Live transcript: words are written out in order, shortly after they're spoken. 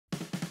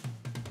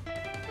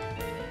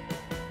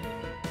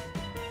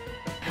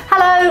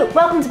Hello,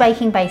 welcome to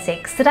Baking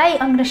Basics. Today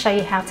I'm going to show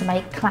you how to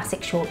make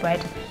classic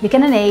shortbread. You're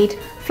going to need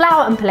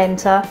flour and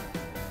polenta,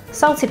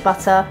 salted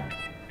butter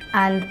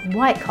and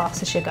white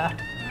caster sugar.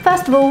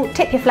 First of all,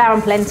 tip your flour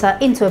and polenta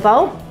into a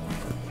bowl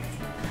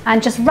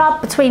and just rub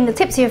between the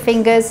tips of your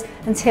fingers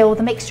until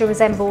the mixture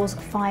resembles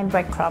fine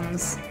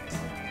breadcrumbs.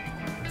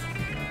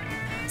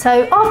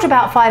 So after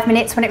about 5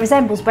 minutes, when it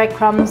resembles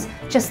breadcrumbs,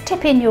 just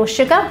tip in your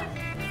sugar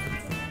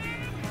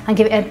and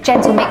give it a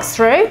gentle mix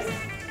through.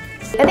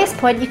 At this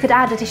point you could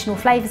add additional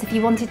flavours if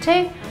you wanted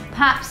to,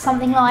 perhaps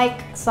something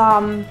like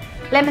some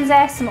lemon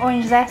zest, some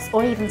orange zest,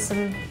 or even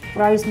some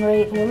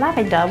rosemary or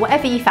lavender,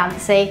 whatever you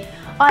fancy.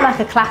 I like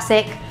a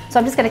classic, so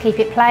I'm just going to keep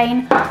it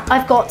plain.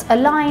 I've got a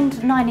lined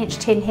 9-inch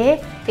tin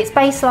here. It's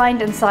base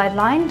lined and side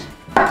lined.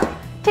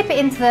 Tip it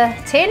into the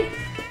tin,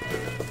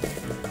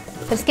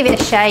 just give it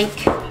a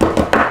shake.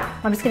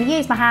 I'm just going to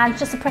use my hands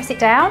just to press it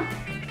down.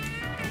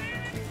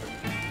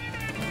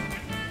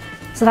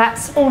 So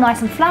that's all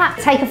nice and flat.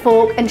 Take a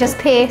fork and just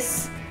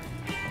pierce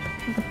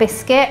the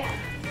biscuit.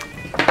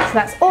 So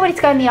that's all ready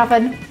to go in the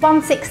oven,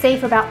 160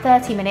 for about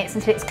 30 minutes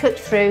until it's cooked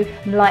through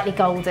and lightly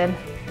golden.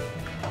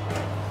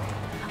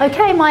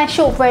 Okay, my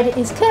shortbread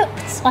is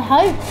cooked, I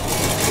hope.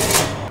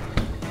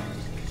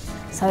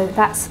 So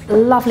that's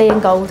lovely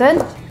and golden.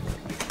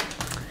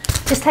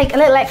 Just take a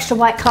little extra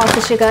white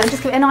caster sugar and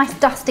just give it a nice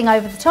dusting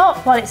over the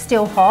top while it's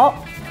still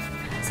hot.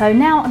 So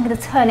now I'm going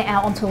to turn it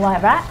out onto a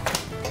white rack.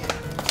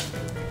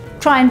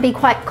 Try and be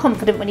quite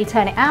confident when you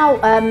turn it out.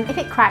 If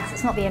it cracks,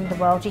 it's not the end of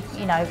the world.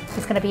 You know,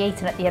 it's going to be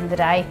eaten at the end of the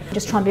day.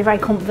 Just try and be very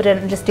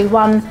confident and just do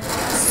one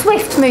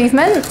swift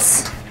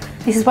movement.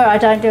 This is where I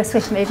don't do a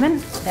swift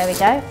movement. There we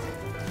go.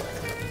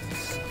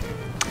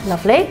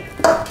 Lovely.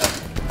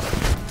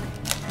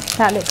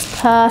 That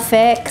looks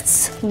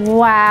perfect.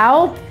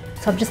 Wow.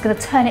 So I'm just going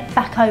to turn it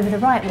back over the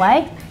right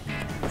way.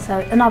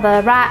 So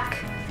another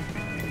rack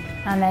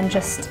and then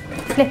just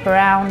flip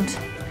around.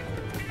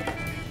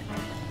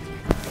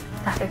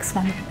 That looks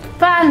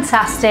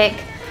fantastic.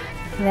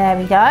 There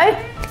we go.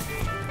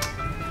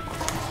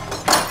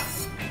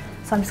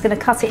 So I'm just going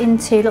to cut it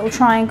into little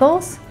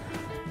triangles.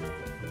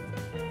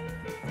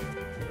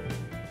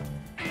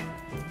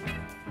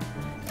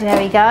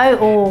 There we go.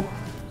 Oh,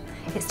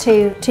 it's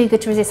too good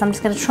to resist. I'm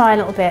just going to try a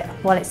little bit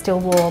while it's still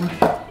warm.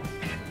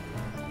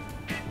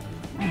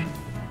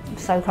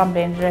 So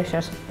crumbly and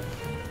delicious.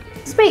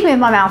 Speaking with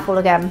my mouth full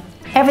again,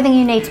 everything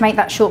you need to make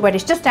that shortbread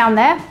is just down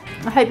there.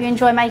 I hope you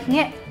enjoy making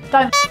it.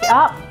 Don't f it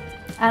up,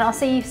 and I'll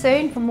see you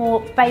soon for more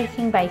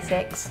baking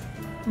basics.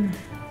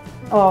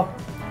 Oh,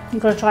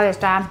 you've got to try this,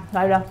 Dan,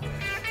 Lola.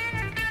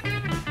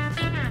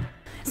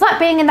 It's like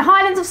being in the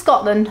Highlands of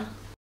Scotland.